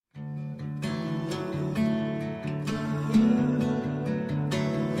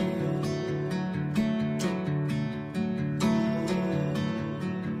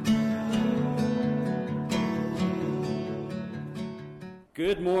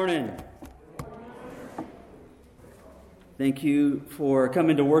Good morning. Thank you for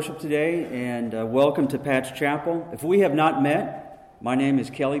coming to worship today, and welcome to Patch Chapel. If we have not met, my name is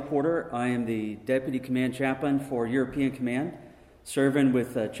Kelly Porter. I am the Deputy Command Chaplain for European Command, serving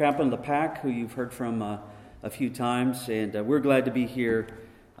with Chaplain LePac, who you've heard from a few times, and we're glad to be here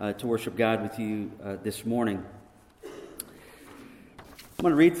to worship God with you this morning. I'm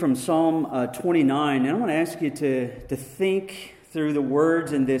going to read from Psalm 29, and I want to ask you to think through the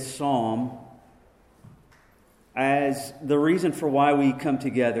words in this psalm as the reason for why we come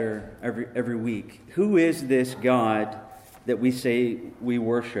together every week. Who is this God that we say we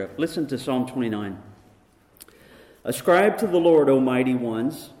worship? Listen to Psalm 29. Ascribe to the Lord, O mighty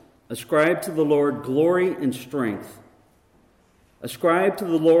ones. Ascribe to the Lord glory and strength. Ascribe to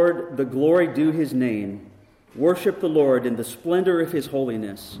the Lord the glory due his name. Worship the Lord in the splendor of his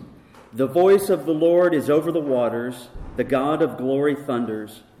holiness. The voice of the Lord is over the waters. The God of glory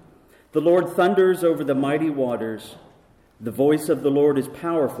thunders. The Lord thunders over the mighty waters. The voice of the Lord is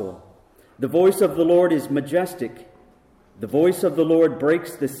powerful. The voice of the Lord is majestic. The voice of the Lord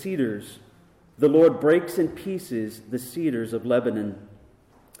breaks the cedars. The Lord breaks in pieces the cedars of Lebanon.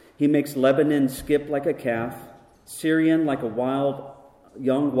 He makes Lebanon skip like a calf, Syrian like a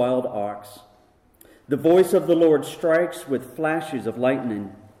young wild ox. The voice of the Lord strikes with flashes of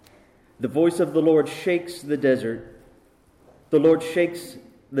lightning. The voice of the Lord shakes the desert. The Lord shakes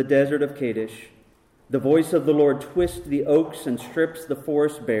the desert of Kadesh. The voice of the Lord twists the oaks and strips the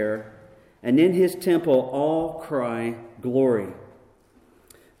forest bare. And in his temple all cry, glory.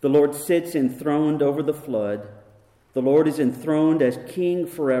 The Lord sits enthroned over the flood. The Lord is enthroned as king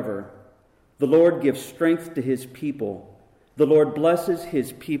forever. The Lord gives strength to his people. The Lord blesses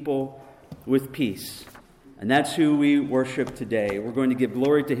his people with peace. And that's who we worship today. We're going to give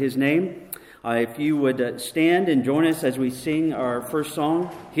glory to his name. If you would stand and join us as we sing our first song,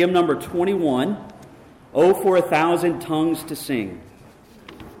 hymn number 21, "Oh, for 1,000 tongues to sing."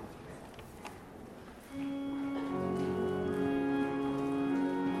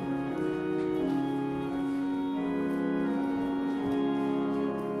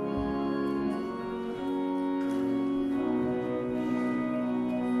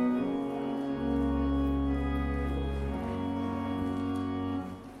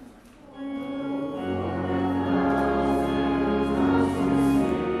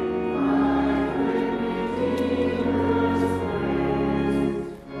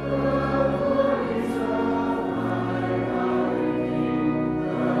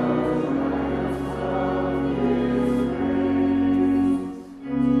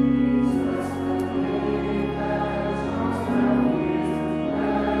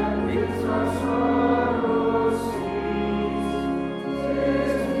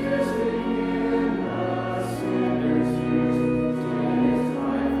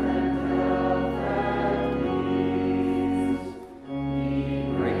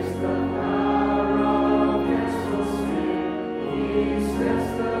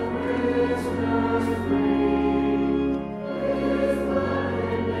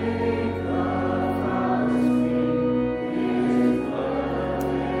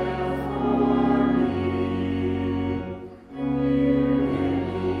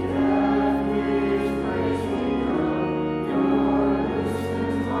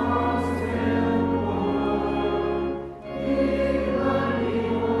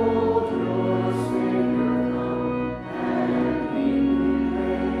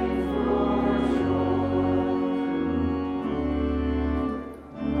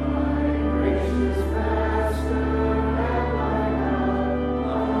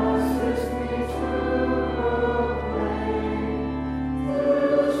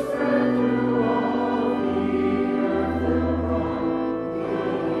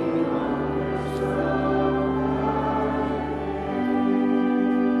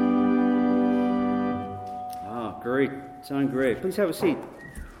 Sound great. Please have a seat.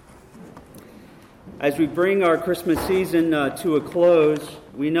 As we bring our Christmas season to a close,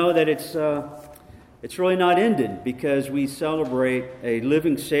 we know that it's really not ended because we celebrate a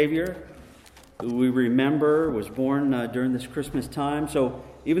living Savior who we remember was born during this Christmas time. So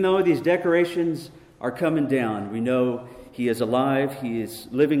even though these decorations are coming down, we know he is alive, he is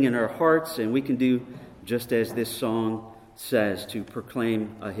living in our hearts, and we can do just as this song says to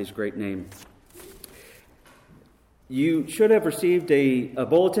proclaim his great name. You should have received a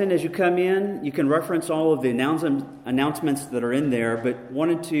bulletin as you come in. You can reference all of the announcements that are in there, but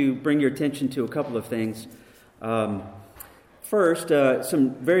wanted to bring your attention to a couple of things. First,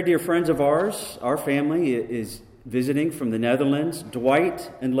 some very dear friends of ours, our family, is visiting from the Netherlands.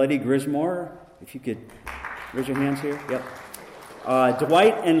 Dwight and Letty Grismore, if you could raise your hands here. Yep.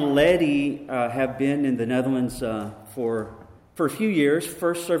 Dwight and Letty have been in the Netherlands for a few years,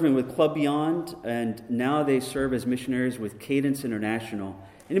 first serving with Club Beyond, and now they serve as missionaries with Cadence International.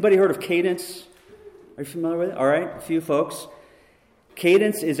 Anybody heard of Cadence? Are you familiar with it? All right, a few folks.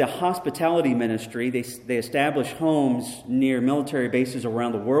 Cadence is a hospitality ministry. They establish homes near military bases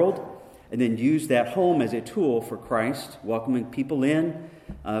around the world and then use that home as a tool for Christ, welcoming people in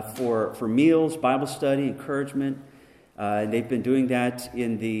for meals, Bible study, encouragement. They've been doing that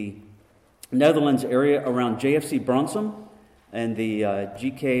in the Netherlands area around JFC Bronsum and the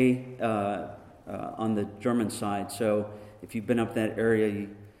GK on the German side. So if you've been up that area, you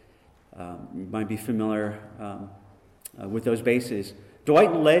might be familiar with those bases.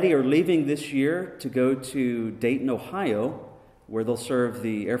 Dwight and Letty are leaving this year to go to Dayton, Ohio, where they'll serve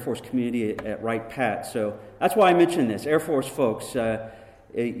the Air Force community at Wright-Patt. So that's why I mentioned this. Air Force folks,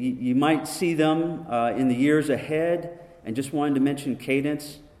 you might see them in the years ahead, and just wanted to mention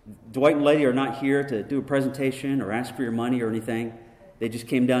Cadence. Dwight and Letty are not here to do a presentation or ask for your money or anything. They just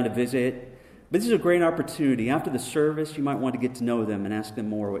came down to visit. But this is a great opportunity. After the service, you might want to get to know them and ask them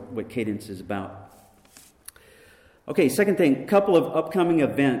more what Cadence is about. Okay, second thing, a couple of upcoming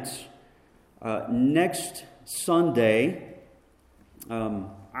events. Next Sunday,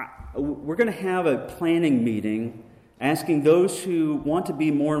 we're going to have a planning meeting asking those who want to be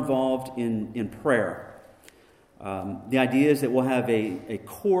more involved in prayer. The idea is that we'll have a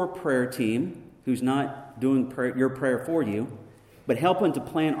core prayer team who's not doing your prayer for you, but helping to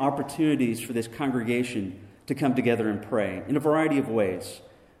plan opportunities for this congregation to come together and pray in a variety of ways,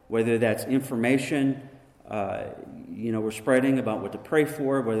 whether that's information, we're spreading about what to pray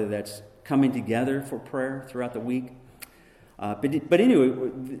for, whether that's coming together for prayer throughout the week. But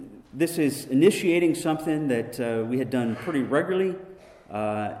anyway, this is initiating something that we had done pretty regularly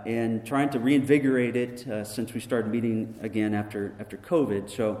and trying to reinvigorate it since we started meeting again after COVID.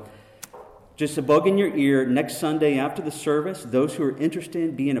 So just a bug in your ear, next Sunday after the service, those who are interested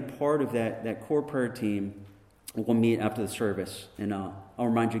in being a part of that core prayer team will meet after the service. And I'll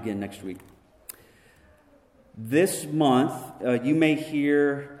remind you again next week. This month, you may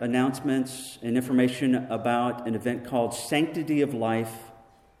hear announcements and information about an event called Sanctity of Life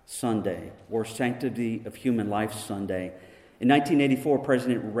Sunday, or Sanctity of Human Life Sunday. In 1984,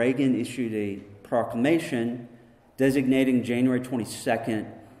 President Reagan issued a proclamation designating January 22nd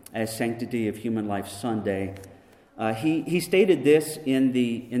as Sanctity of Human Life Sunday. He stated this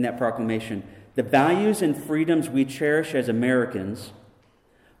in that proclamation: "The values and freedoms we cherish as Americans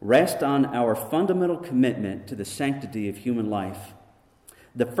rest on our fundamental commitment to the sanctity of human life.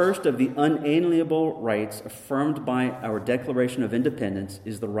 The first of the unalienable rights affirmed by our Declaration of Independence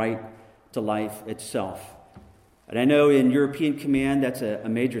is the right to life itself." And I know in European Command that's a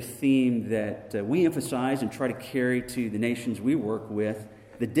major theme that we emphasize and try to carry to the nations we work with,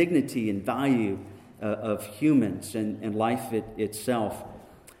 the dignity and value of humans and life itself.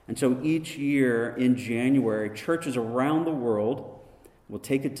 And so each year in January, churches around the world will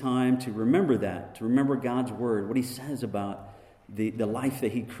take a time to remember that, to remember God's Word, what He says about the life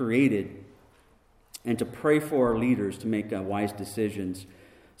that He created, and to pray for our leaders to make wise decisions.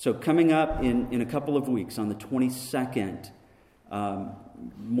 So coming up in a couple of weeks, on the 22nd,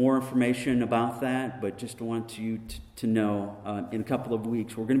 more information about that, but just want you to know in a couple of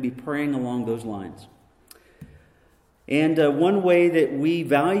weeks, we're going to be praying along those lines. And one way that we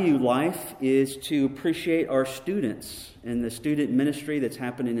value life is to appreciate our students and the student ministry that's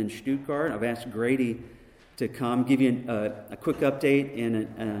happening in Stuttgart. I've asked Grady to come, give you a quick update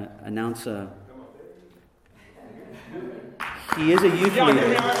and announce he is a youth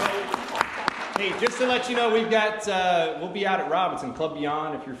leader. Hey, just to let you know, we've got we'll be out at Robinson, Club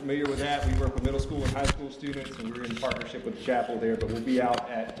Beyond, if you're familiar with that. We work with middle school and high school students, and we're in partnership with the chapel there. But we'll be out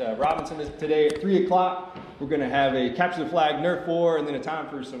at Robinson today at 3 o'clock. We're going to have a Capture the Flag Nerf War, and then a time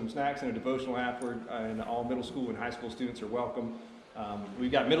for some snacks and a devotional afterward. And all middle school and high school students are welcome.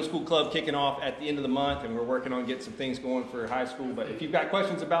 We've got middle school club kicking off at the end of the month, and we're working on getting some things going for high school. But if you've got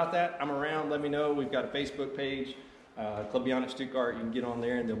questions about that, I'm around. Let me know. We've got a Facebook page. Club Beyond at Stuttgart, you can get on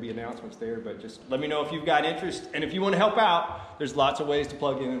there and there'll be announcements there, but just let me know if you've got interest, and if you want to help out, there's lots of ways to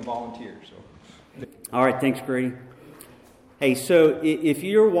plug in and volunteer. So, all right, thanks, Grady. Hey, so if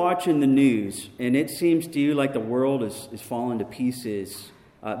you're watching the news and it seems to you like the world is falling to pieces,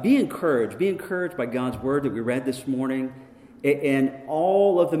 be encouraged by God's Word that we read this morning, and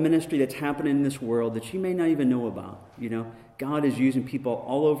all of the ministry that's happening in this world that you may not even know about. God is using people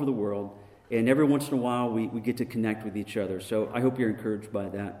all over the world. And every once in a while, we get to connect with each other. So I hope you're encouraged by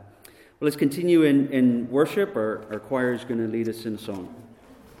that. Well, let's continue in worship. Our choir is going to lead us in a song.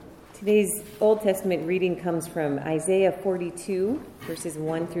 Today's Old Testament reading comes from Isaiah 42, verses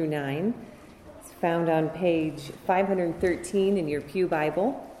 1 through 9. It's found on page 513 in your Pew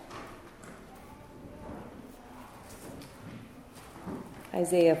Bible.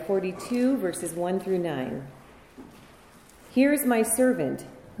 Isaiah 42, verses 1 through 9. Here is my servant,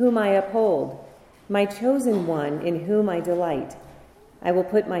 whom I uphold, my chosen one, in whom I delight. I will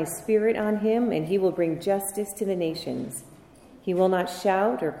put my spirit on him, and he will bring justice to the nations. He will not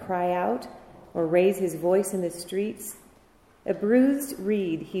shout or cry out or raise his voice in the streets. A bruised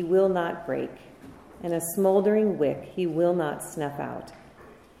reed he will not break, and a smoldering wick he will not snuff out.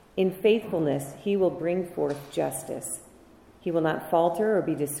 In faithfulness he will bring forth justice. He will not falter or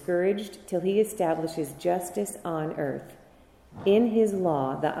be discouraged till he establishes justice on earth. In his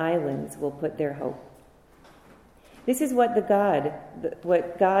law the islands will put their hope. This is what God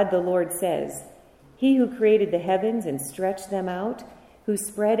the Lord says. He who created the heavens and stretched them out, who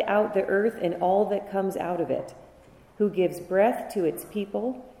spread out the earth and all that comes out of it, who gives breath to its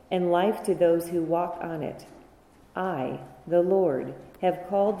people and life to those who walk on it. I, the Lord, have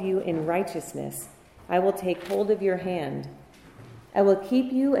called you in righteousness. I will take hold of your hand. I will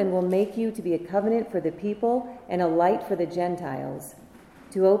keep you and will make you to be a covenant for the people and a light for the Gentiles,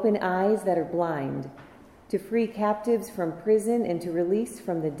 to open eyes that are blind, to free captives from prison and to release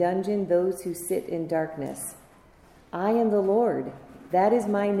from the dungeon those who sit in darkness. I am the Lord, that is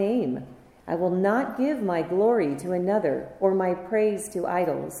my name. I will not give my glory to another or my praise to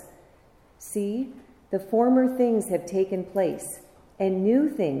idols. See, the former things have taken place, and new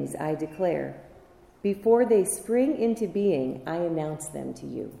things I declare. Before they spring into being, I announce them to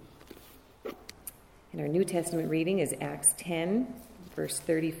you. And our New Testament reading is Acts 10, verse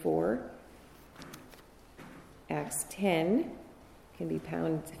 34. Acts 10 can be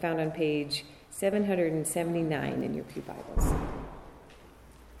found on page 779 in your Pew Bibles.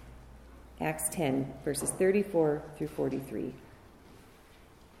 Acts 10, verses 34 through 43.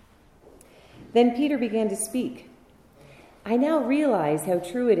 Then Peter began to speak. I now realize how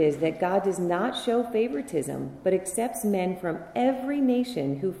true it is that God does not show favoritism, but accepts men from every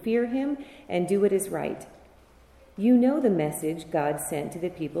nation who fear him and do what is right. You know the message God sent to the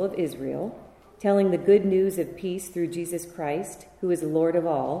people of Israel, telling the good news of peace through Jesus Christ, who is Lord of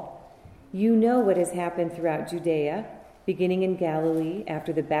all. You know what has happened throughout Judea, beginning in Galilee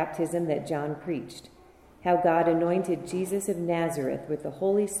after the baptism that John preached, how God anointed Jesus of Nazareth with the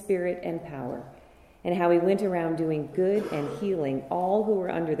Holy Spirit and power, and how he went around doing good and healing all who were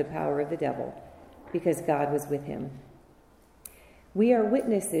under the power of the devil, because God was with him. We are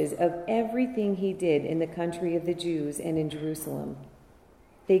witnesses of everything he did in the country of the Jews and in Jerusalem.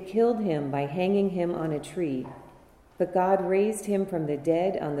 They killed him by hanging him on a tree, but God raised him from the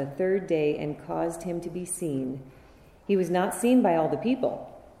dead on the third day and caused him to be seen. He was not seen by all the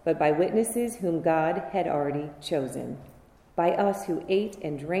people, but by witnesses whom God had already chosen, by us who ate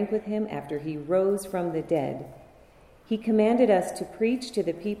and drank with him after he rose from the dead. He commanded us to preach to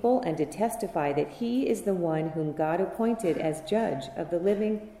the people and to testify that he is the one whom God appointed as judge of the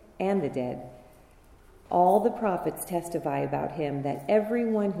living and the dead. All the prophets testify about him that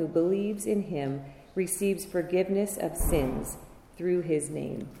everyone who believes in him receives forgiveness of sins through his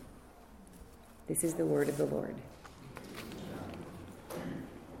name. This is the word of the Lord.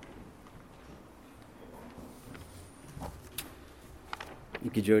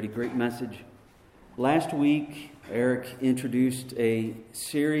 Thank you, Jody. Great message. Last week, Eric introduced a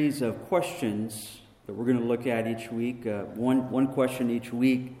series of questions that we're going to look at each week, one question each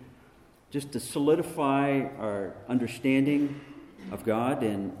week, just to solidify our understanding of God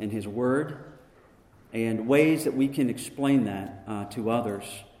and his word and ways that we can explain that to others.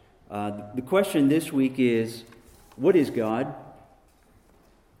 The question this week is, what is God?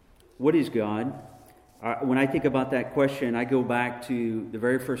 What is God? When I think about that question, I go back to the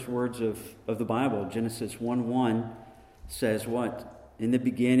very first words of the Bible. Genesis 1:1 says what? In the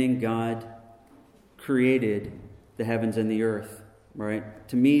beginning, God created the heavens and the earth, right?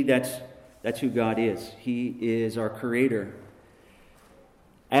 To me, that's who God is. He is our creator.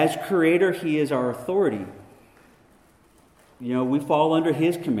 As creator, he is our authority. You know, we fall under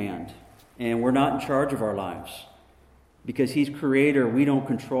his command, and we're not in charge of our lives. Because he's creator, we don't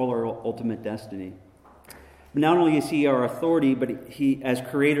control our ultimate destiny. But not only is he our authority, but he, as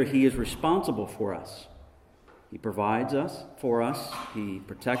creator, he is responsible for us. He provides us for us. He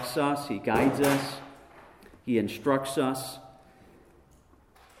protects us. He guides us. He instructs us.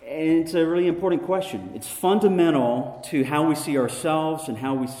 And it's a really important question. It's fundamental to how we see ourselves and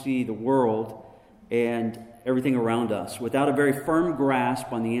how we see the world and everything around us. Without a very firm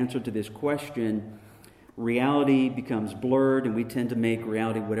grasp on the answer to this question, reality becomes blurred, and we tend to make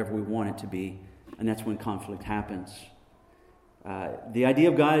reality whatever we want it to be, and that's when conflict happens. The idea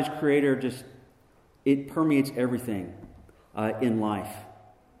of God as creator it permeates everything in life.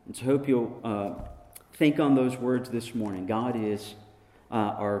 And so I hope you'll think on those words this morning. God is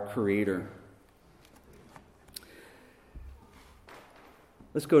our creator.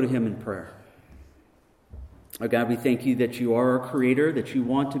 Let's go to him in prayer. Oh God, we thank you that you are our creator, that you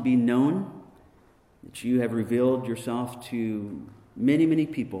want to be known, that you have revealed yourself to many, many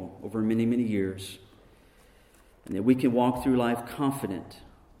people over many, many years, and that we can walk through life confident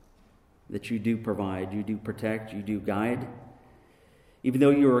that you do provide, you do protect, you do guide. Even though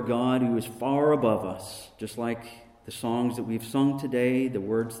you are a God who is far above us, just like the songs that we've sung today, the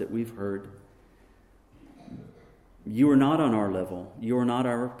words that we've heard, you are not on our level, you are not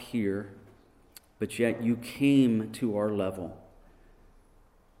our peer, but yet you came to our level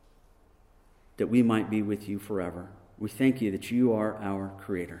that we might be with you forever. We thank you that you are our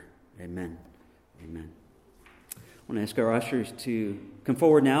creator. Amen. Amen. I want to ask our ushers to come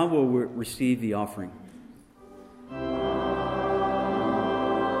forward now. We'll receive the offering.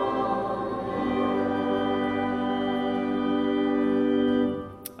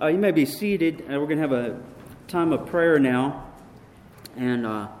 You may be seated. We're going to have a time of prayer now. And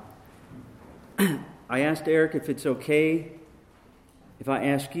I asked Eric if it's okay if I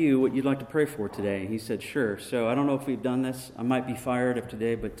ask you what you'd like to pray for today. He said, sure. So I don't know if we've done this. I might be fired after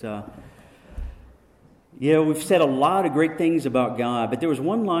today, but we've said a lot of great things about God. But there was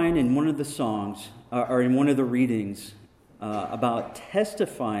one line in one of the songs, or in one of the readings, about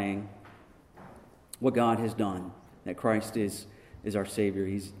testifying what God has done, that Christ is our Savior.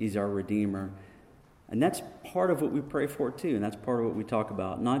 He's our Redeemer. And that's part of what we pray for too, and that's part of what we talk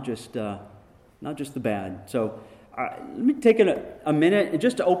about, not just the bad. So let me take a minute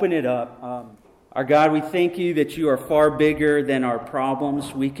just to open it up. Our God, we thank you that you are far bigger than our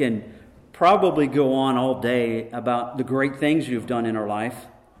problems. We can probably go on all day about the great things you've done in our life.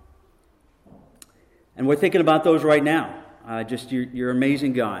 And we're thinking about those right now. You're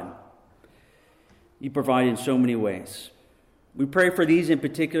amazing God. You provide in so many ways. We pray for these in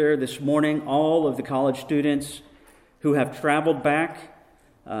particular this morning, all of the college students who have traveled back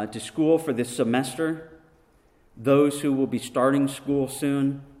to school for this semester, those who will be starting school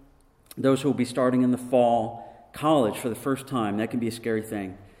soon, those who will be starting in the fall, college for the first time. That can be a scary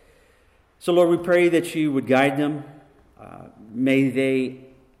thing. So Lord, we pray that you would guide them. May they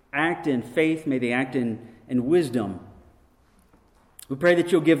act in faith. May they act in wisdom. We pray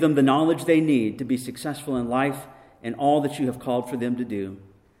that you'll give them the knowledge they need to be successful in life and all that you have called for them to do.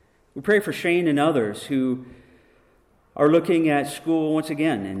 We pray for Shane and others who are looking at school once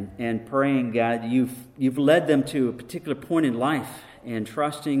again and praying, God, you've led them to a particular point in life and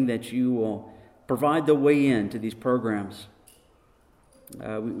trusting that you will provide the way into these programs.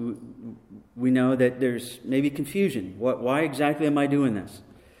 We know that there's maybe confusion. Why exactly am I doing this?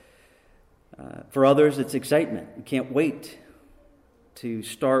 For others, it's excitement. You can't wait to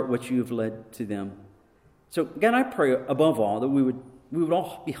start what you've led to them. So, God, I pray above all that we would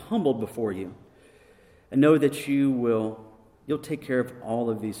all be humbled before you and know that you'll take care of all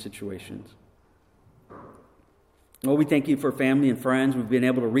of these situations. Lord, we thank you for family and friends we've been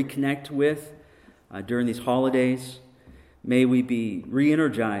able to reconnect with during these holidays. May we be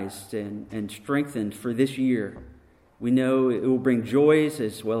re-energized and strengthened for this year. We know it will bring joys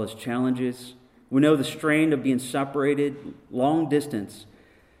as well as challenges. We know the strain of being separated long distance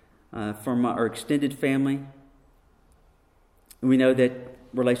from our extended family. We know that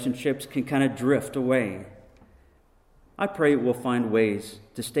relationships can kind of drift away. I pray we'll find ways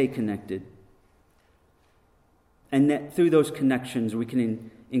to stay connected. And that through those connections we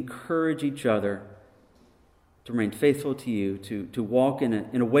can encourage each other to remain faithful to you, to walk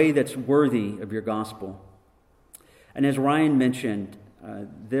in a way that's worthy of your gospel. And as Ryan mentioned,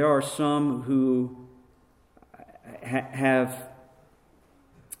 there are some who have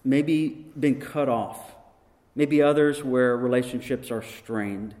maybe been cut off. Maybe others where relationships are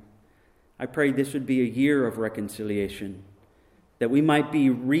strained. I pray this would be a year of reconciliation, that we might be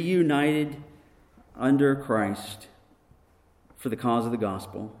reunited under Christ for the cause of the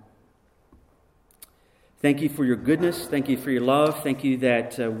gospel. Thank you for your goodness. Thank you for your love. Thank you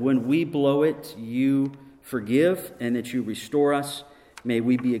that when we blow it, you forgive and that you restore us. May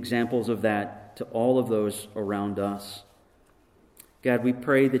we be examples of that to all of those around us. God, we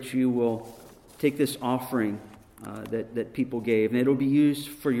pray that you will take this offering that people gave, and it will be used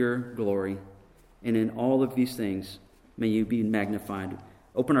for your glory. And in all of these things, may you be magnified.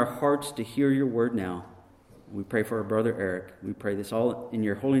 Open our hearts to hear your word now. We pray for our brother Eric. We pray this all in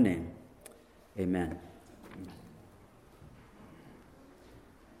your holy name. Amen.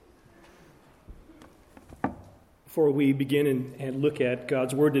 Before we begin and look at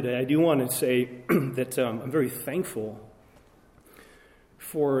God's Word today, I do want to say that I'm very thankful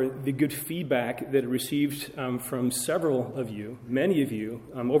for the good feedback that I received from several of you, many of you.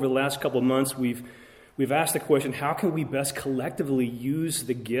 Over the last couple of months, we've asked the question, how can we best collectively use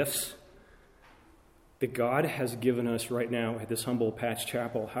the gifts that God has given us right now at this Humble Patch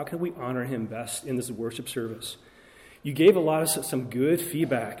Chapel? How can we honor Him best in this worship service? You gave a lot of some good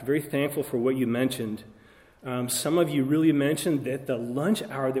feedback. Very thankful for what you mentioned. Some of you really mentioned that the lunch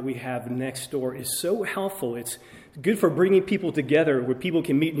hour that we have next door is so helpful. It's good for bringing people together where people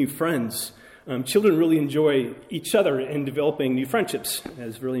can meet new friends. Children really enjoy each other and developing new friendships. That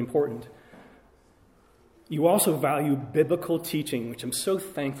is really important. You also value biblical teaching, which I'm so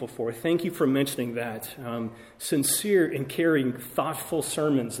thankful for. Thank you for mentioning that. Sincere and caring, thoughtful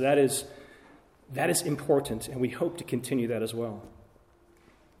sermons, that is important, and we hope to continue that as well.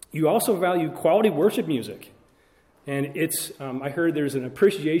 You also value quality worship music. And I heard there's an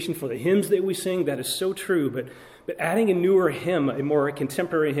appreciation for the hymns that we sing. That is so true. But adding a newer hymn, a more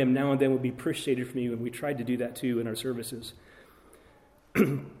contemporary hymn now and then would be appreciated from you. And we tried to do that too in our services.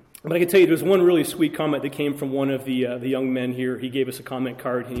 But I can tell you there's one really sweet comment that came from one of the young men here. He gave us a comment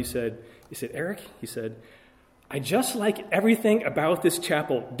card and he said, Eric, he said, I just like everything about this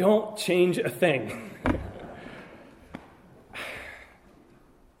chapel. Don't change a thing.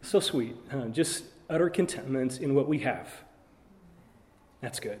 So sweet. Just utter contentment in what we have.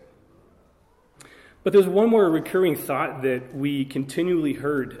 That's good. But there's one more recurring thought that we continually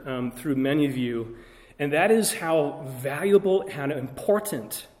heard through many of you, and that is how valuable and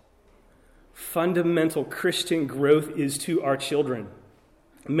important fundamental Christian growth is to our children.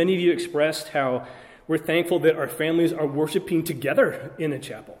 Many of you expressed how we're thankful that our families are worshiping together in a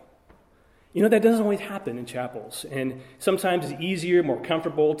chapel. You know, that doesn't always happen in chapels, and sometimes it's easier, more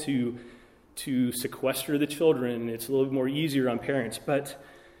comfortable to sequester the children. It's a little bit more easier on parents. But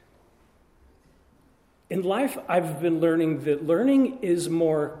in life, I've been learning that learning is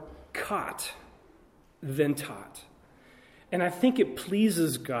more caught than taught. And I think it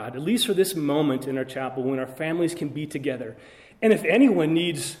pleases God, at least for this moment in our chapel, when our families can be together. And if anyone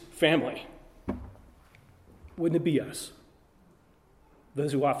needs family, wouldn't it be us?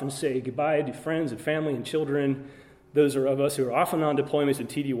 Those who often say goodbye to friends and family and children, those of us who are often on deployments and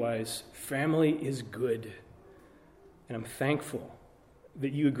TDYs, family is good. And I'm thankful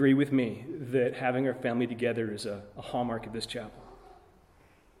that you agree with me that having our family together is a hallmark of this chapel.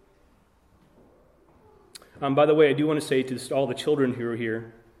 By the way, I do want to say to all the children who are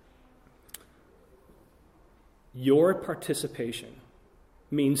here, your participation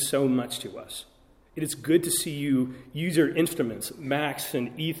means so much to us. It is good to see you use your instruments. Max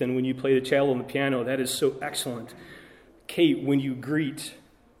and Ethan, when you play the cello and the piano, that is so excellent. Kate, when you greet.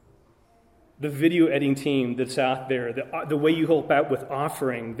 The video editing team that's out there, the way you help out with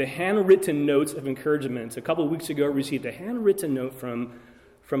offering, the handwritten notes of encouragement. A couple of weeks ago, I received a handwritten note from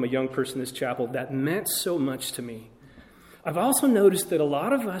a young person in this chapel that meant so much to me. I've also noticed that a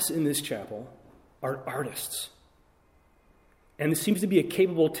lot of us in this chapel are artists. And there seems to be a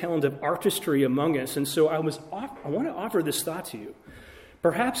capable talent of artistry among us. And so I want to offer this thought to you.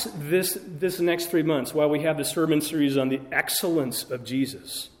 Perhaps this next 3 months, while we have the sermon series on the excellence of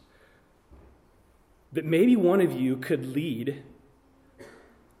Jesus, that maybe one of you could lead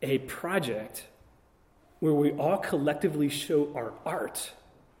a project where we all collectively show our art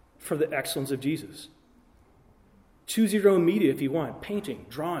for the excellence of Jesus. Choose your own media if you want. Painting,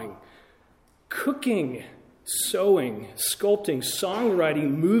 drawing, cooking, sewing, sculpting,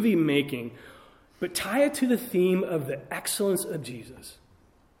 songwriting, movie making, but tie it to the theme of the excellence of Jesus.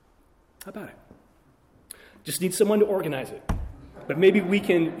 How about it? Just need someone to organize it. But maybe we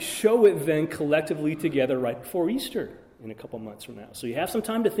can show it then collectively together right before Easter in a couple months from now. So you have some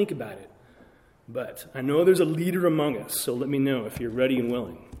time to think about it. But I know there's a leader among us, so let me know if you're ready and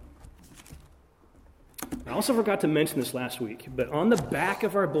willing. I also forgot to mention this last week, but on the back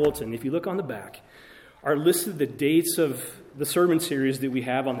of our bulletin, if you look on the back, are listed the dates of the sermon series that we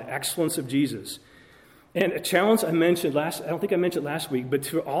have on the excellence of Jesus. And a challenge I don't think I mentioned last week, but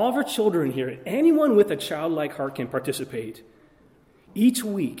to all of our children here, anyone with a childlike heart can participate. Each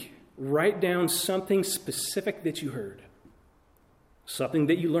week, write down something specific that you heard, something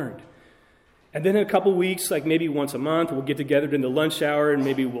that you learned. And then in a couple weeks, like maybe once a month, we'll get together in the lunch hour and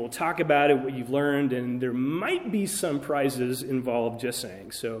maybe we'll talk about it, what you've learned, and there might be some prizes involved, just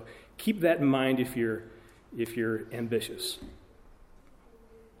saying. So keep that in mind if you're ambitious.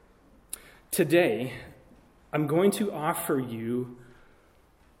 Today, I'm going to offer you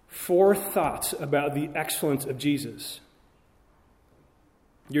 4 thoughts about the excellence of Jesus.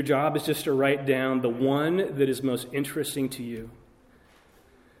 Your job is just to write down the one that is most interesting to you.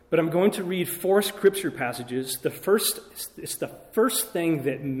 But I'm going to read 4 scripture passages. It's the first thing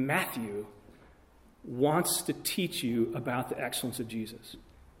that Matthew wants to teach you about the excellence of Jesus.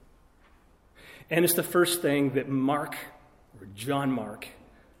 And it's the first thing that Mark, or John Mark,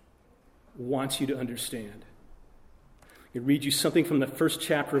 wants you to understand. I read you something from the first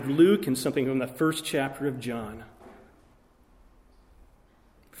chapter of Luke and something from the first chapter of John.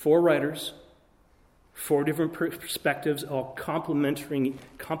 4 writers, 4 different perspectives, all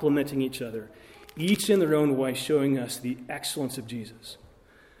complementing each other, each in their own way showing us the excellence of Jesus.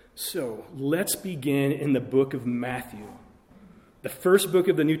 So let's begin in the book of Matthew, the first book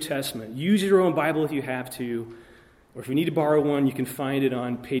of the New Testament. Use your own Bible if you have to, or if you need to borrow one, you can find it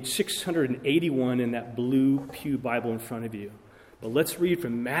on page 681 in that blue pew Bible in front of you. But let's read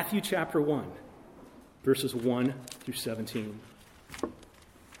from Matthew chapter 1, verses 1 through 17.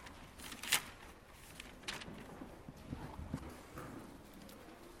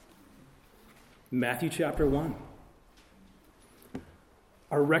 Matthew chapter 1.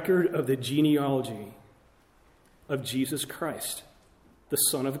 A record of the genealogy of Jesus Christ, the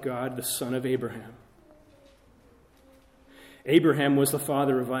Son of God, the son of Abraham. Abraham was the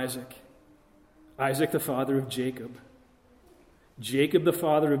father of Isaac, Isaac the father of Jacob, Jacob the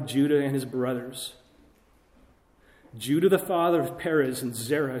father of Judah and his brothers, Judah the father of Perez and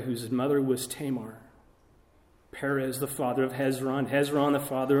Zerah, whose mother was Tamar, Perez the father of Hezron, Hezron the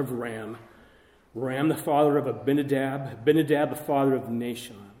father of Ram, Ram the father of Abinadab, Abinadab the father of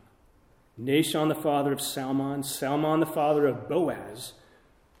Nahshon, Nahshon the father of Salmon, Salmon the father of Boaz,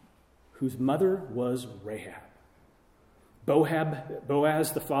 whose mother was Rahab,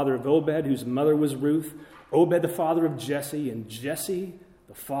 Boaz the father of Obed, whose mother was Ruth, Obed the father of Jesse, and Jesse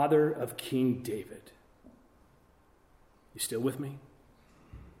the father of King David. You still with me?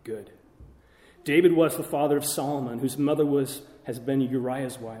 Good. David was the father of Solomon, whose mother has been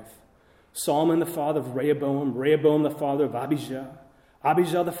Uriah's wife. Solomon the father of Rehoboam, Rehoboam the father of Abijah,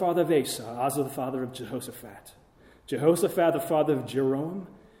 Abijah the father of Asa, Asa the father of Jehoshaphat, Jehoshaphat the father of Jehoram,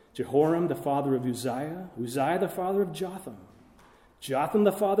 Jehoram the father of Uzziah, Uzziah the father of Jotham, Jotham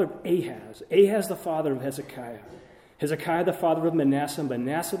the father of Ahaz, Ahaz the father of Hezekiah, Hezekiah the father of Manasseh,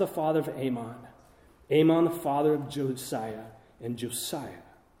 Manasseh the father of Amon, Amon the father of Josiah, and Josiah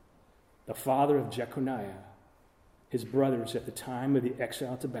the father of Jeconiah, his brothers at the time of the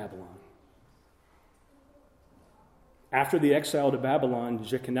exile to Babylon. After the exile to Babylon,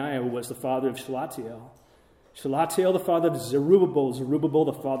 Jeconiah was the father of Shealtiel, Shealtiel the father of Zerubbabel, Zerubbabel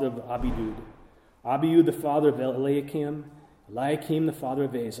the father of Abihud, Abihud the father of Eliakim, Eliakim the father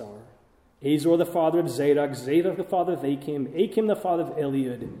of Azor, Azor the father of Zadok, Zadok the father of Achim, Achim the father of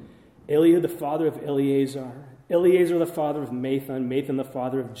Eliud, Eliud the father of Eleazar, Eleazar the father of Mathan, Mathan the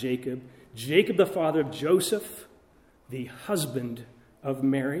father of Jacob, Jacob the father of Joseph, the husband of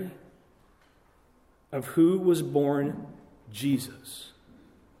Mary, of who was born Jesus,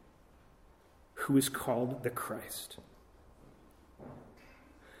 who is called the Christ.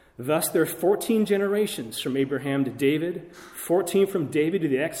 Thus there are 14 generations from Abraham to David, 14 from David to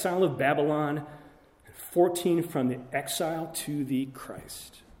the exile of Babylon, and 14 from the exile to the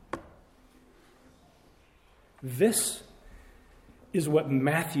Christ. This is what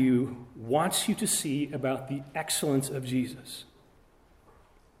Matthew wants you to see about the excellence of Jesus.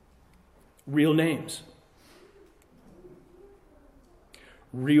 Real names.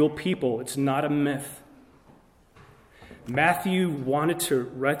 Real people. It's not a myth. Matthew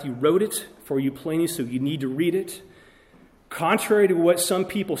wrote it for you plainly, so you need to read it. Contrary to what some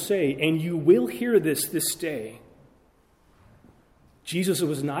people say, and you will hear this day, Jesus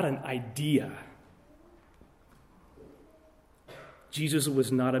was not an idea. Jesus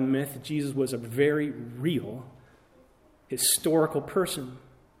was not a myth. Jesus was a very real, historical person.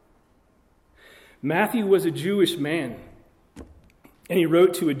 Matthew was a Jewish man, and he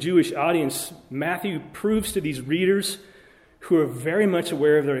wrote to a Jewish audience. Matthew proves to these readers who are very much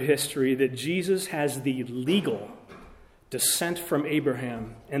aware of their history that Jesus has the legal descent from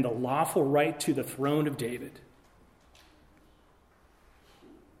Abraham and the lawful right to the throne of David.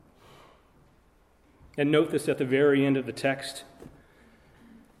 And note this at the very end of the text.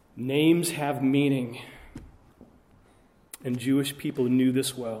 Names have meaning, and Jewish people knew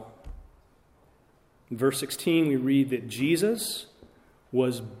this well. In verse 16, we read that Jesus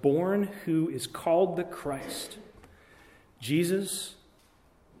was born who is called the Christ. Jesus,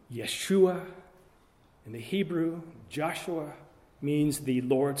 Yeshua, in the Hebrew, Joshua, means the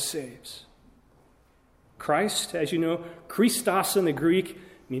Lord saves. Christ, as you know, Christos in the Greek,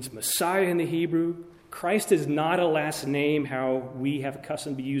 means Messiah in the Hebrew. Christ is not a last name, how we have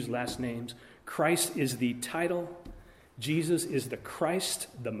accustomed to use last names. Christ is the title. Jesus is the Christ,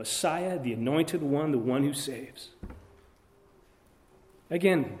 the Messiah, the anointed one, the one who saves.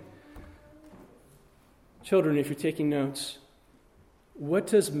 Again, children, if you're taking notes, what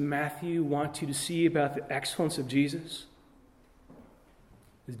does Matthew want you to see about the excellence of Jesus?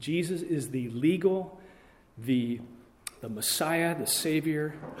 Jesus is the legal, the Messiah, the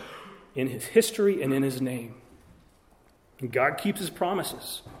Savior, in his history and in his name. And God keeps his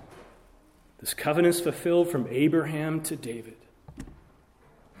promises. This covenant is fulfilled from Abraham to David.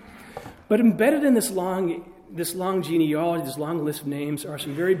 But embedded in this long genealogy, this long list of names, are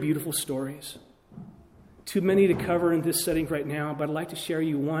some very beautiful stories. Too many to cover in this setting right now, but I'd like to share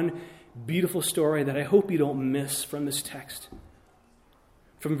you one beautiful story that I hope you don't miss from this text.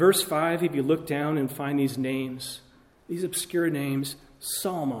 From verse 5, if you look down and find these names, these obscure names,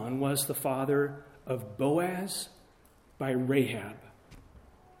 Salmon was the father of Boaz by Rahab,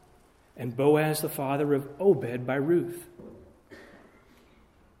 and Boaz the father of Obed by Ruth.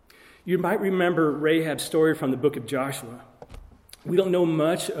 You might remember Rahab's story from the book of Joshua. We don't know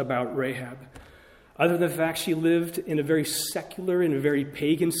much about Rahab, other than the fact she lived in a very secular and a very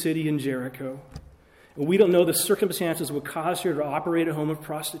pagan city in Jericho. And we don't know the circumstances that would cause her to operate a home of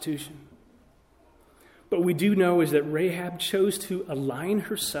prostitution. But we do know is that Rahab chose to align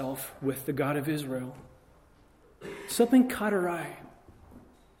herself with the God of Israel. Something caught her eye.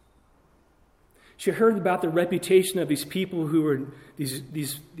 She heard about the reputation of these people who were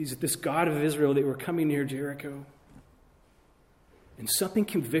this God of Israel that were coming near Jericho. And something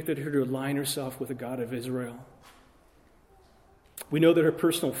convicted her to align herself with the God of Israel. We know that her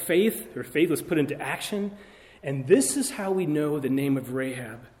personal faith was put into action. And this is how we know the name of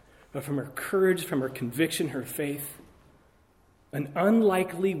Rahab. But from her courage, from her conviction, her faith. An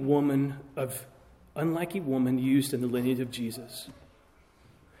unlikely woman used in the lineage of Jesus.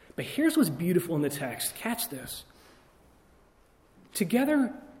 But here's what's beautiful in the text. Catch this.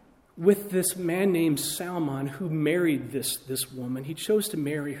 Together with this man named Salmon who married this woman, he chose to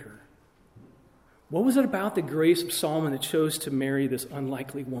marry her. What was it about the grace of Solomon that chose to marry this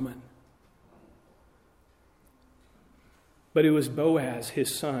unlikely woman? But it was Boaz,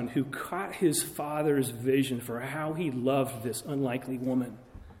 his son, who caught his father's vision for how he loved this unlikely woman.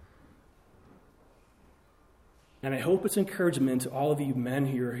 And I hope it's encouragement to all of you men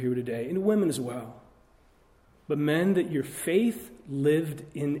who are here today, and women as well. But men, that your faith lived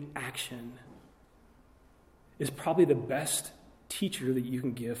in action is probably the best teacher that you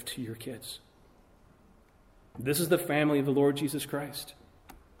can give to your kids. This is the family of the Lord Jesus Christ.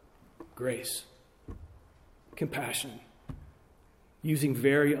 Grace, compassion, using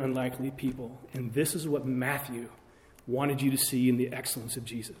very unlikely people. And this is what Matthew wanted you to see in the excellence of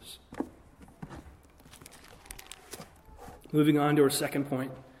Jesus. Moving on to our second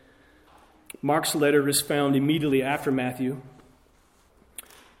point. Mark's letter is found immediately after Matthew.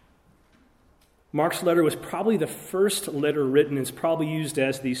 Mark's letter was probably the first letter written. It's probably used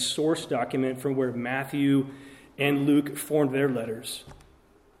as the source document from where Matthew and Luke formed their letters.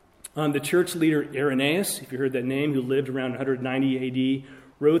 The church leader Irenaeus, if you heard that name, who lived around 190 AD,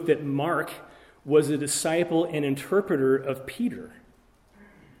 wrote that Mark was a disciple and interpreter of Peter.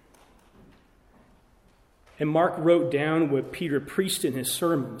 And Mark wrote down what Peter preached in his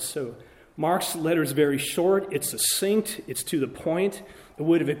sermons. So Mark's letter is very short, it's succinct, it's to the point. It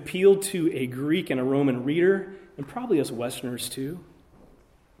would have appealed to a Greek and a Roman reader, and probably us Westerners too.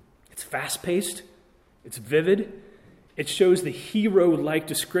 It's fast-paced, it's vivid. It shows the hero-like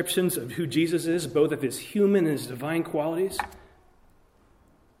descriptions of who Jesus is, both of his human and his divine qualities.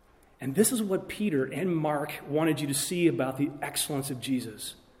 And this is what Peter and Mark wanted you to see about the excellence of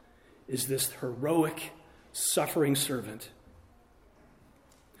Jesus, is this heroic, suffering servant.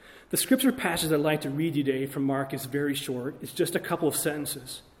 The scripture passage I'd like to read you today from Mark is very short. It's just a couple of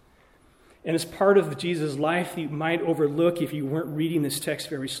sentences. And it's part of Jesus' life that you might overlook if you weren't reading this text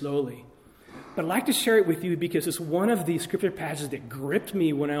very slowly. But I'd like to share it with you because it's one of the scripture passages that gripped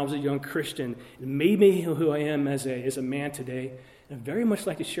me when I was a young Christian. It made me who I am as a man today. And I'd very much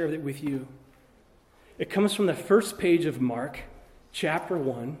like to share it with you. It comes from the first page of Mark, chapter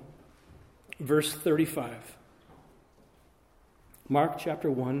 1, verse 35. Mark chapter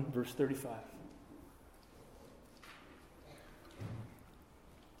 1, verse 35.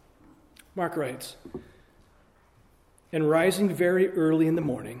 Mark writes, "And rising very early in the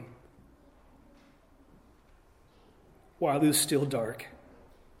morning, while it was still dark,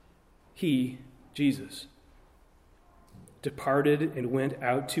 he, Jesus, departed and went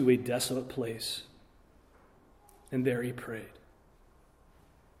out to a desolate place, and there he prayed."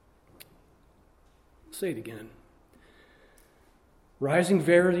 say it again. Rising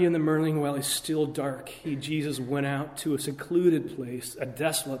verily in the morning while it's still dark, Jesus went out to a secluded place, a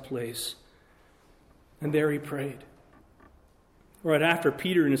desolate place, and there he prayed. Right after,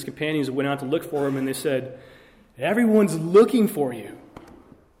 Peter and his companions went out to look for him, and they said, "Everyone's looking for you."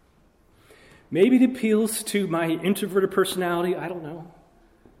 Maybe it appeals to my introverted personality, I don't know.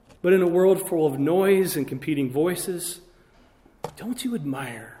 But in a world full of noise and competing voices, don't you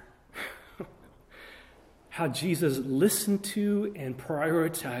admire how Jesus listened to and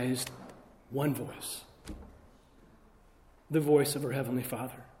prioritized one voice? The voice of our Heavenly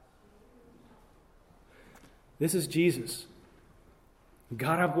Father. This is Jesus.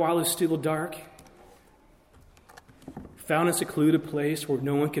 Got up while it's still dark, found a secluded place where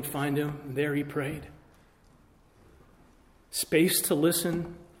no one could find him, and there he prayed. Space to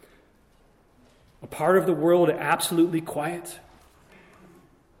listen, a part of the world absolutely quiet.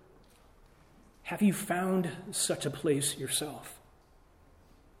 Have you found such a place yourself?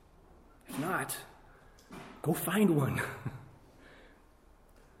 If not, go find one.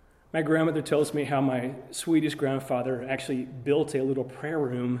 My grandmother tells me how my Swedish grandfather actually built a little prayer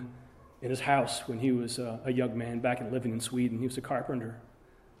room in his house when he was a young man back and living in Sweden. He was a carpenter.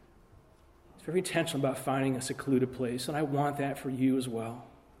 He's very intentional about finding a secluded place, and I want that for you as well.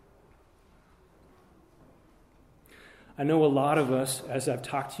 I know a lot of us, as I've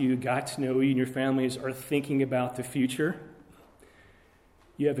talked to you, got to know you and your families, are thinking about the future.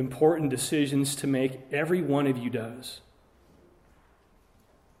 You have important decisions to make. Every one of you does.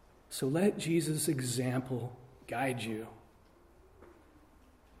 So let Jesus' example guide you.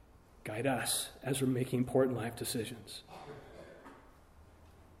 Guide us as we're making important life decisions.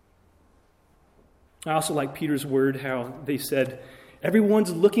 I also like Peter's word, how they said,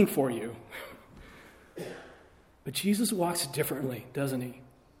 everyone's looking for you. But Jesus walks differently, doesn't he?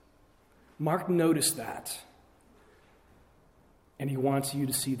 Mark noticed that. And he wants you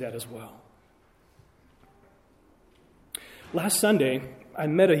to see that as well. Last Sunday, I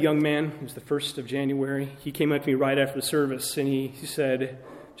met a young man. It was the 1st of January. He came up to me right after the service, and he said,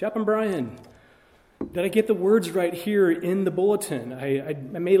 "Chaplain Brian, did I get the words right here in the bulletin? I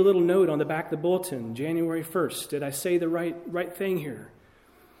made a little note on the back of the bulletin, January 1st. Did I say the right thing here?"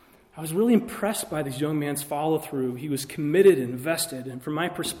 I was really impressed by this young man's follow-through. He was committed and invested. And from my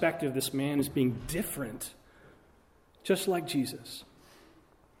perspective, this man is being different, just like Jesus.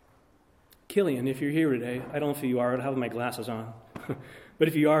 Killian, if you're here today, I don't know if you are. I don't have my glasses on. But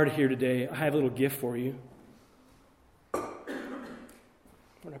if you are here today, I have a little gift for you. Where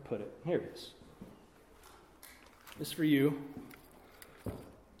did I put it? Here it is. This is for you.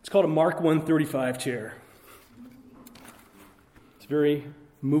 It's called a Mark 135 chair. It's very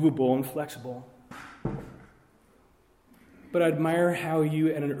movable and flexible. But I admire how you,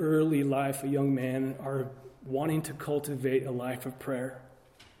 at an early life, a young man, are wanting to cultivate a life of prayer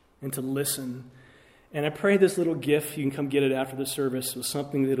and to listen. And I pray this little gift, you can come get it after the service, was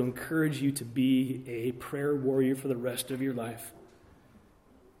something that will encourage you to be a prayer warrior for the rest of your life.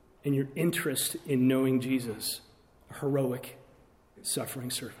 And your interest in knowing Jesus, a heroic, suffering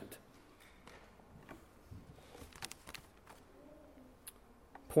servant.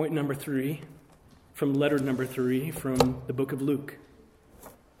 Point number 3, from letter number 3 from the book of Luke.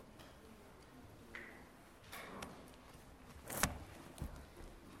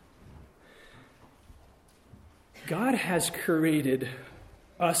 God has created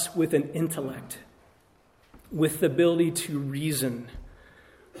us with an intellect, with the ability to reason,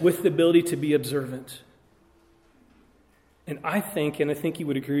 with the ability to be observant. And I think you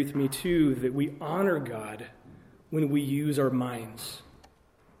would agree with me too, that we honor God when we use our minds.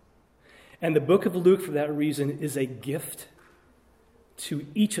 And the book of Luke, for that reason, is a gift to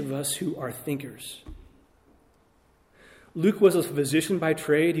each of us who are thinkers. Luke was a physician by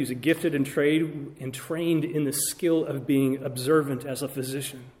trade. He was a gifted and trained in the skill of being observant as a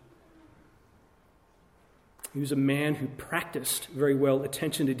physician. He was a man who practiced very well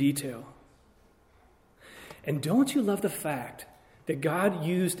attention to detail. And don't you love the fact that God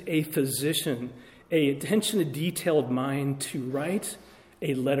used a physician, an attention to detailed mind, to write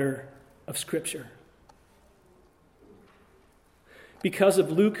a letter of Scripture? Because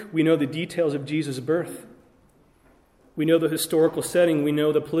of Luke, we know the details of Jesus' birth. We know the historical setting. We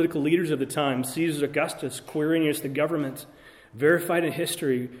know the political leaders of the time, Caesar Augustus, Quirinius, the government, verified in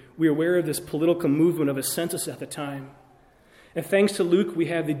history. We are aware of this political movement of a census at the time. And thanks to Luke, we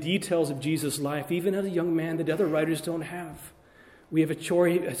have the details of Jesus' life, even as a young man that other writers don't have. We have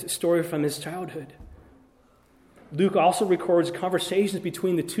a story from his childhood. Luke also records conversations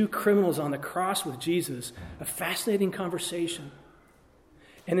between the two criminals on the cross with Jesus, a fascinating conversation.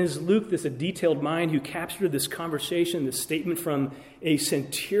 And is Luke, this a detailed mind who captured this conversation, this statement from a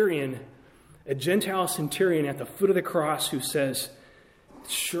centurion, a Gentile centurion at the foot of the cross who says,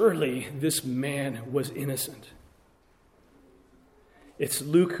 surely this man was innocent. It's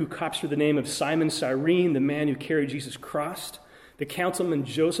Luke who captured the name of Simon Cyrene, the man who carried Jesus' cross, the councilman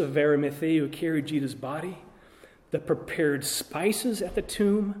Joseph of Arimathea who carried Jesus' body, the prepared spices at the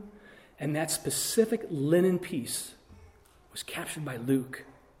tomb, and that specific linen piece was captured by Luke.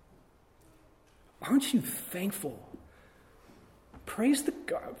 Aren't you thankful? Praise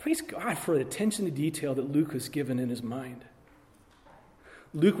God for the attention to detail that Luke has given in his mind.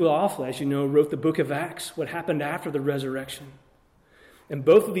 Luke also, as you know, wrote the book of Acts, what happened after the resurrection. And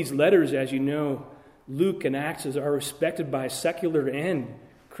both of these letters, as you know, Luke and Acts, are respected by secular and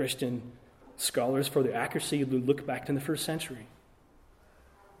Christian scholars for the accuracy of the look back in the first century.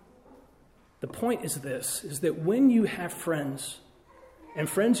 The point is this, is that when you have friends, and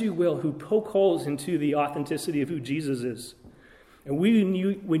friends you will, who poke holes into the authenticity of who Jesus is, and when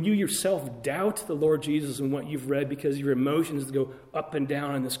you yourself doubt the Lord Jesus and what you've read because your emotions go up and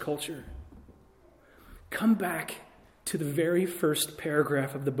down in this culture, come back to the very first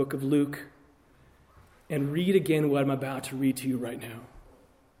paragraph of the book of Luke and read again what I'm about to read to you right now.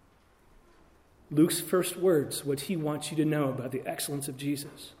 Luke's first words, what he wants you to know about the excellence of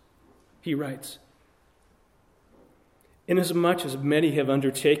Jesus. He writes, "Inasmuch as many have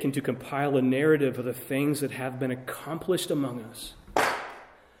undertaken to compile a narrative of the things that have been accomplished among us,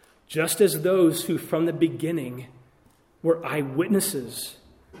 just as those who from the beginning were eyewitnesses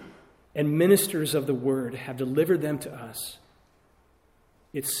and ministers of the word have delivered them to us,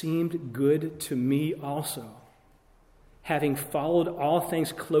 it seemed good to me also, having followed all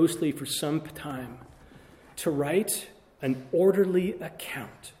things closely for some time, to write an orderly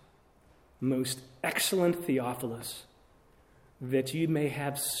account, most excellent Theophilus, that you may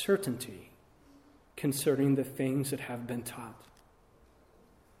have certainty concerning the things that have been taught."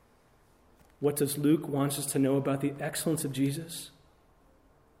 What does Luke want us to know about the excellence of Jesus?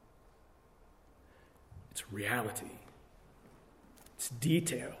 It's reality. It's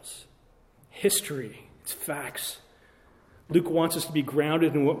details. History. It's facts. Luke wants us to be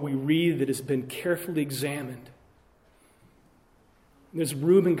grounded in what we read that has been carefully examined. There's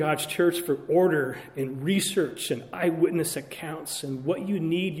room in God's church for order and research and eyewitness accounts, and what you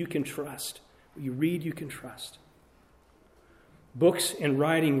need, you can trust. What you read, you can trust. Books and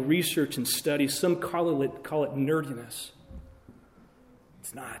writing, research and study, some call it nerdiness.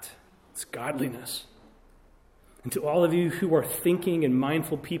 It's not. It's godliness. And to all of you who are thinking and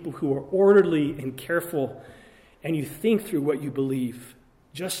mindful people who are orderly and careful, and you think through what you believe,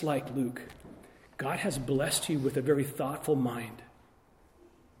 just like Luke, God has blessed you with a very thoughtful mind.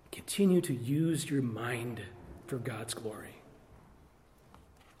 Continue to use your mind for God's glory.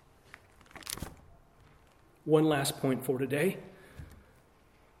 One last point for today,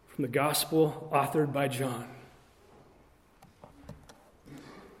 from the gospel authored by John.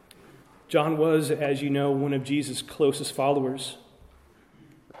 John was, as you know, one of Jesus' closest followers.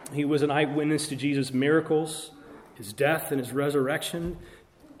 He was an eyewitness to Jesus' miracles, his death and his resurrection.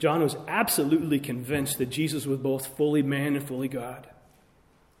 John was absolutely convinced that Jesus was both fully man and fully God.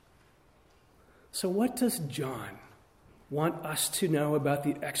 So what does John want us to know about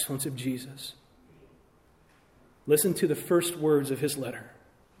the excellence of Jesus? Listen to the first words of his letter.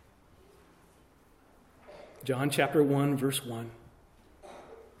 John chapter 1, verse 1.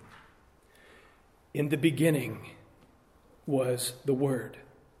 "In the beginning was the Word."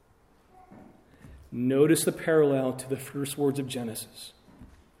 Notice the parallel to the first words of Genesis.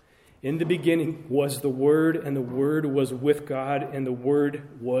 In the beginning was the Word, and the Word was with God, and the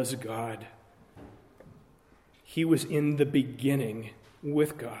Word was God. He was in the beginning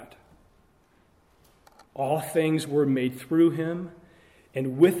with God. All things were made through him,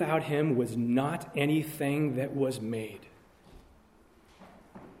 and without him was not anything that was made.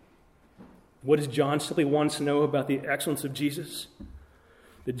 What does John simply want to know about the excellence of Jesus?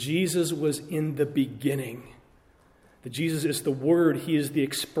 That Jesus was in the beginning. That Jesus is the Word. He is the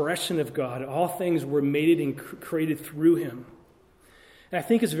expression of God. All things were made and created through him. And I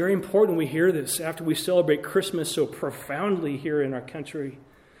think it's very important we hear this after we celebrate Christmas so profoundly here in our country,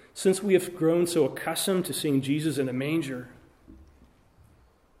 since we have grown so accustomed to seeing Jesus in a manger.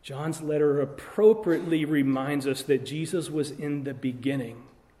 John's letter appropriately reminds us that Jesus was in the beginning.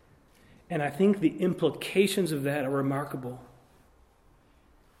 And I think the implications of that are remarkable.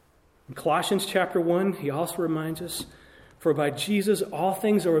 In Colossians chapter 1, he also reminds us, "For by Jesus all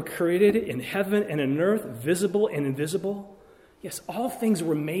things are created in heaven and in earth, visible and invisible." Yes, all things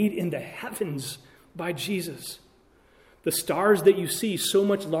were made in the heavens by Jesus. The stars that you see, so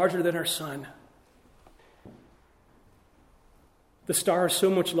much larger than our sun. The star is so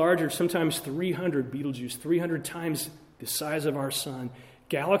much larger, sometimes 300 Betelgeuse, 300 times the size of our sun.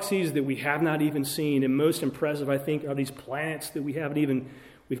 Galaxies that we have not even seen. And most impressive, I think, are these planets that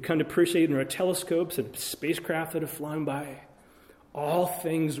we've come to appreciate in our telescopes and spacecraft that have flown by. All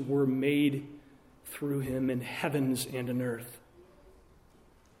things were made through him in heavens and in earth.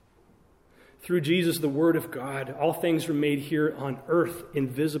 Through Jesus, the Word of God, all things were made here on earth,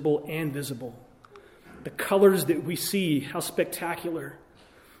 invisible and visible. The colors that we see, how spectacular.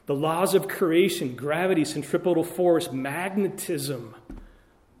 The laws of creation, gravity, centripetal force, magnetism.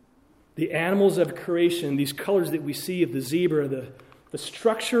 The animals of creation, these colors that we see of the zebra, the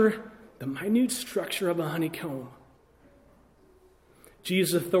structure, the minute structure of a honeycomb.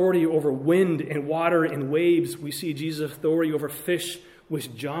 Jesus' authority over wind and water and waves. We see Jesus' authority over fish,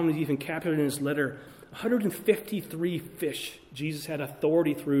 which John was even captured in his letter. 153 fish Jesus had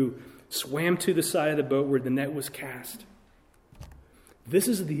authority through, swam to the side of the boat where the net was cast. This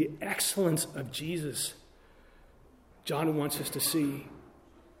is the excellence of Jesus John wants us to see.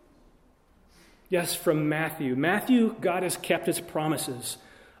 Yes, from Matthew. Matthew, God has kept his promises.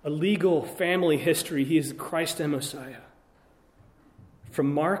 A legal family history. He is the Christ and Messiah.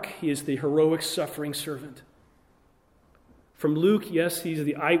 From Mark, he is the heroic suffering servant. From Luke, yes, he's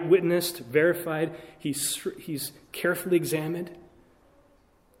the eyewitness, verified. He's carefully examined.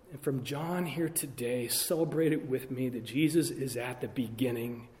 And from John here today, celebrate it with me that Jesus is at the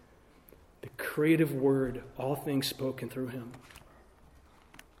beginning. The creative word, all things spoken through him.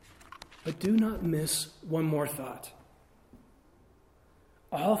 But do not miss one more thought.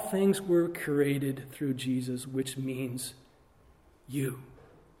 All things were created through Jesus, which means you.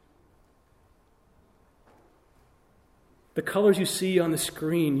 The colors you see on the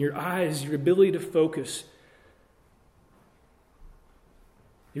screen, your eyes, your ability to focus,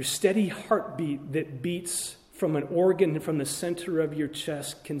 your steady heartbeat that beats from an organ from the center of your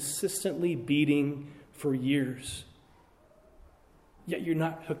chest, consistently beating for years. Yet you're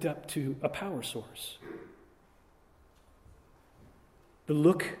not hooked up to a power source. The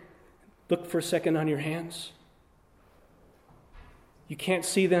look for a second on your hands. You can't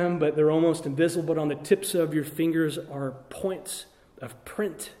see them, but they're almost invisible. But on the tips of your fingers are points of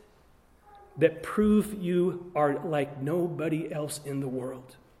print that prove you are like nobody else in the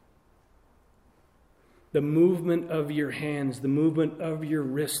world. The movement of your hands, the movement of your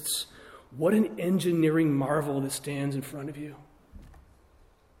wrists. What an engineering marvel that stands in front of you.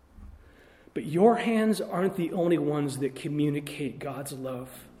 But your hands aren't the only ones that communicate God's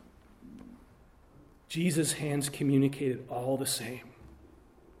love. Jesus' hands communicated all the same.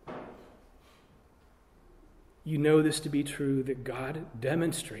 You know this to be true, that God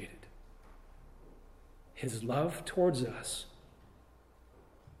demonstrated his love towards us,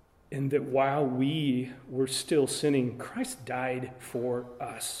 and that while we were still sinning, Christ died for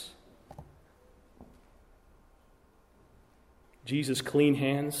us. Jesus' clean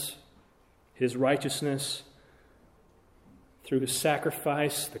hands, his righteousness, through his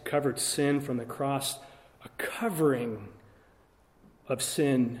sacrifice, the covered sin from the cross, a covering of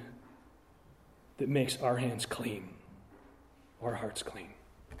sin that makes our hands clean, our hearts clean.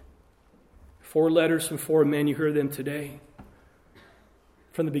 4 letters from 4 men, you heard them today.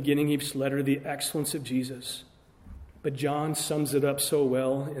 From the beginning of each letter, the excellence of Jesus. But John sums it up so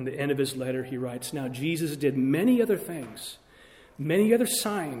well. In the end of his letter, he writes, "Now Jesus did many other things, many other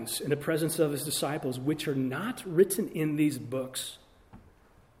signs in the presence of his disciples, which are not written in these books.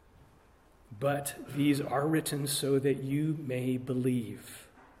 But these are written so that you may believe.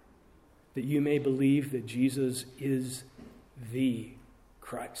 That you may believe that Jesus is the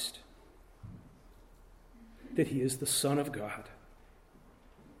Christ. That he is the Son of God.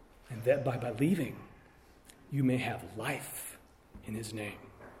 And that by believing, you may have life in his name."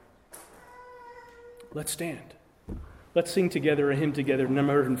 Let's stand. Let's sing together a hymn together,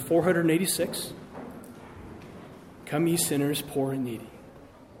 number 486. Come ye sinners, poor and needy.